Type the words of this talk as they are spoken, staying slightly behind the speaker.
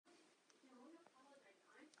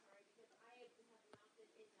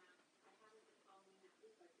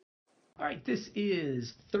All right, this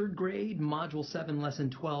is third grade, Module 7,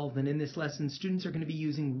 Lesson 12, and in this lesson, students are going to be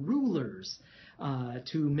using rulers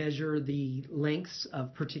to measure the lengths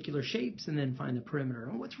of particular shapes and then find the perimeter.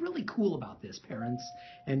 And what's really cool about this, parents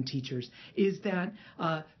and teachers, is that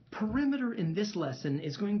perimeter in this lesson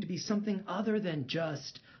is going to be something other than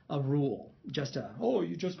just a rule, you just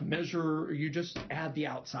measure, or you just add the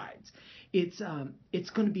outsides. It's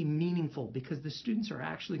going to be meaningful because the students are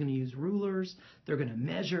actually going to use rulers. They're going to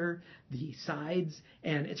measure the sides,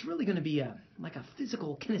 and it's really going to be like a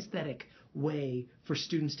physical, kinesthetic way for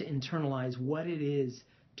students to internalize what it is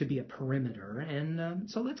to be a perimeter. And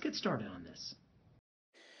so let's get started on this.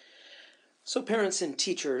 So parents and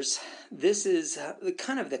teachers, this is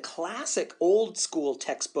kind of the classic old school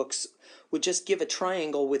textbooks would just give a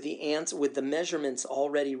triangle with the measurements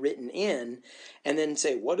already written in and then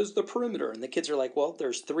say, what is the perimeter? And the kids are like, well,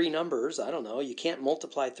 there's three numbers. I don't know. You can't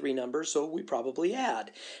multiply three numbers, so we probably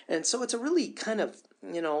add. And so it's a really kind of,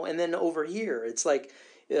 and then over here, it's like,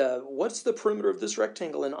 what's the perimeter of this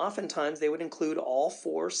rectangle? And oftentimes they would include all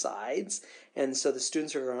four sides. And so the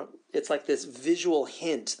students it's like this visual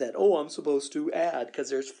hint that, I'm supposed to add because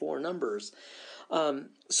there's four numbers.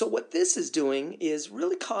 So what this is doing is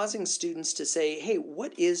really causing students to say, hey,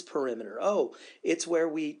 what is perimeter? Oh, it's where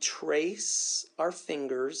we trace our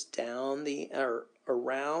fingers down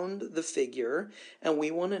around the figure, and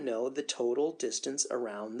we want to know the total distance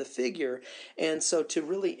around the figure. And so to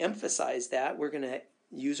really emphasize that, we're going to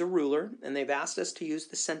use a ruler, and they've asked us to use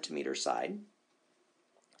the centimeter side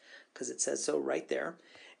because it says so right there.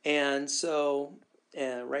 And so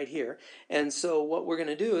right here. And so what we're going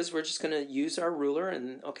to do is we're just going to use our ruler,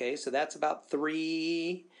 and okay, so that's about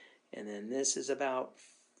 3, and then this is about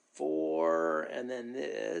 4, and then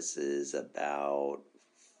this is about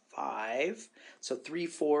 5. So 3,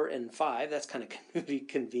 4, and 5, that's kind of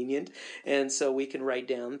convenient. And so we can write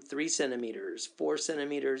down 3 centimeters, 4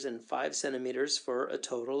 centimeters, and 5 centimeters for a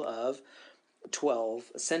total of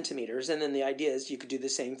 12 centimeters. And then the idea is you could do the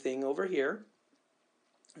same thing over here.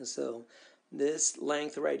 And so this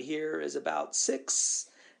length right here is about 6,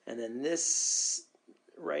 and then this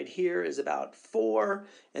right here is about 4,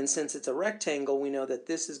 and since it's a rectangle, we know that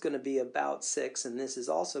this is going to be about 6, and this is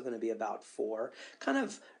also going to be about 4, kind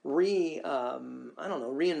of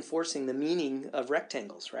reinforcing the meaning of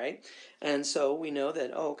rectangles, right? And so we know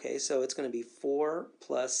that, so it's going to be 4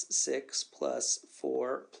 plus 6 plus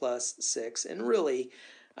 4 plus 6, and really,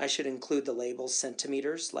 I should include the labels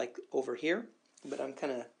centimeters like over here, but I'm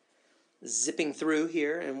kind of zipping through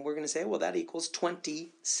here, and we're going to say, well, that equals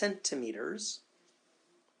 20 centimeters.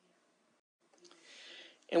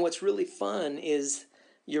 And what's really fun is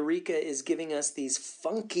Eureka is giving us these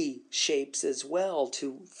funky shapes as well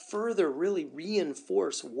to further really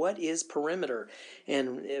reinforce what is perimeter.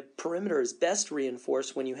 And perimeter is best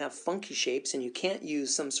reinforced when you have funky shapes and you can't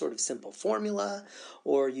use some sort of simple formula,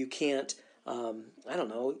 or you can't,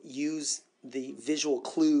 use the visual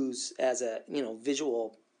clues as a,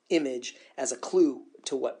 visual image as a clue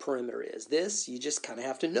to what perimeter is. This, you just kind of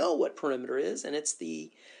have to know what perimeter is, and it's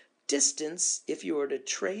the distance if you were to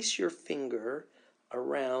trace your finger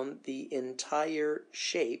around the entire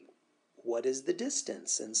shape. What is the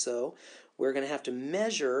distance? And so we're going to have to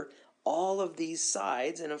measure all of these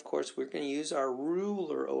sides, and of course we're going to use our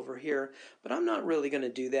ruler over here, but I'm not really going to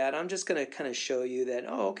do that. I'm just going to kind of show you that,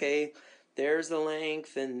 there's the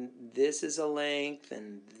length, and this is a length,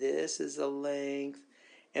 and this is a length.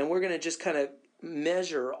 And we're going to just kind of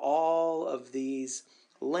measure all of these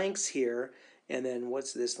lengths here. And then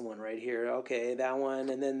what's this one right here? Okay, that one.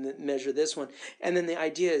 And then measure this one. And then the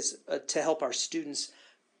idea is to help our students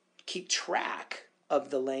keep track of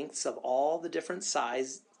the lengths of all the different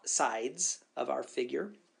sides of our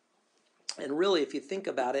figure. And really, if you think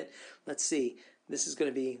about it, let's see. This is going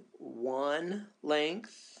to be 1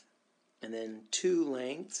 length, and then 2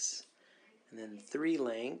 lengths, and then 3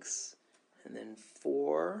 lengths, and then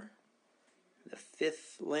 4, the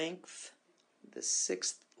 5th length, the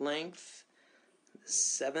 6th length, the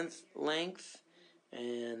 7th length,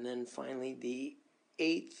 and then finally the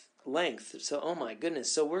 8th length. So, oh my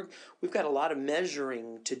goodness! So we've got a lot of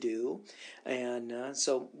measuring to do, and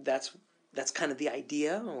so that's kind of the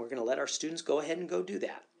idea, and we're going to let our students go ahead and go do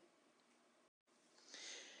that.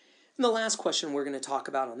 And the last question we're going to talk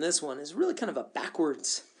about on this one is really kind of a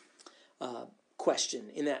backwards question,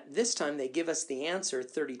 in that this time they give us the answer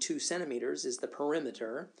 32 centimeters is the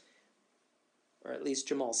perimeter, or at least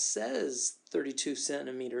Jamal says 32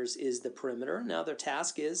 centimeters is the perimeter. Now their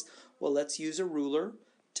task is, well, let's use a ruler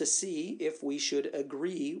to see if we should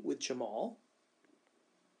agree with Jamal.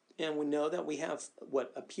 And we know that we have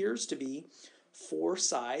what appears to be 4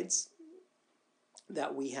 sides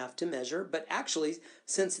that we have to measure, but actually,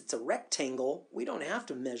 since it's a rectangle, we don't have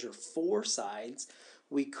to measure 4 sides.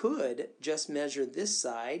 We could just measure this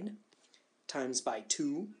side times by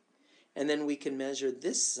 2, and then we can measure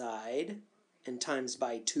this side and times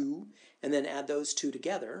by 2, and then add those two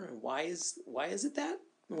together. And why is it that?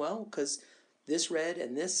 Well, because this red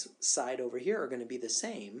and this side over here are going to be the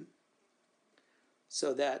same.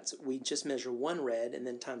 So that we just measure 1 red and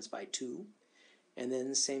then times by 2. And then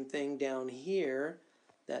the same thing down here,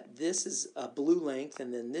 that this is a blue length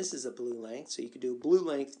and then this is a blue length. So you could do blue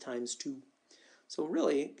length times 2. So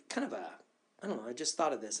really, kind of a, I don't know, I just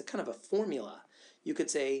thought of this, a kind of a formula. You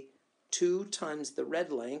could say 2 times the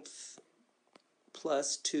red length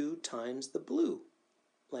plus 2 times the blue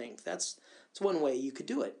length. That's one way you could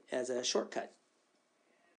do it as a shortcut.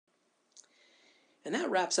 And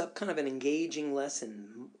that wraps up kind of an engaging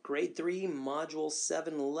lesson. Grade 3, Module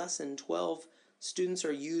 7, Lesson 12. Students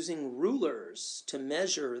are using rulers to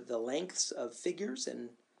measure the lengths of figures and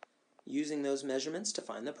using those measurements to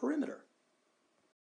find the perimeter.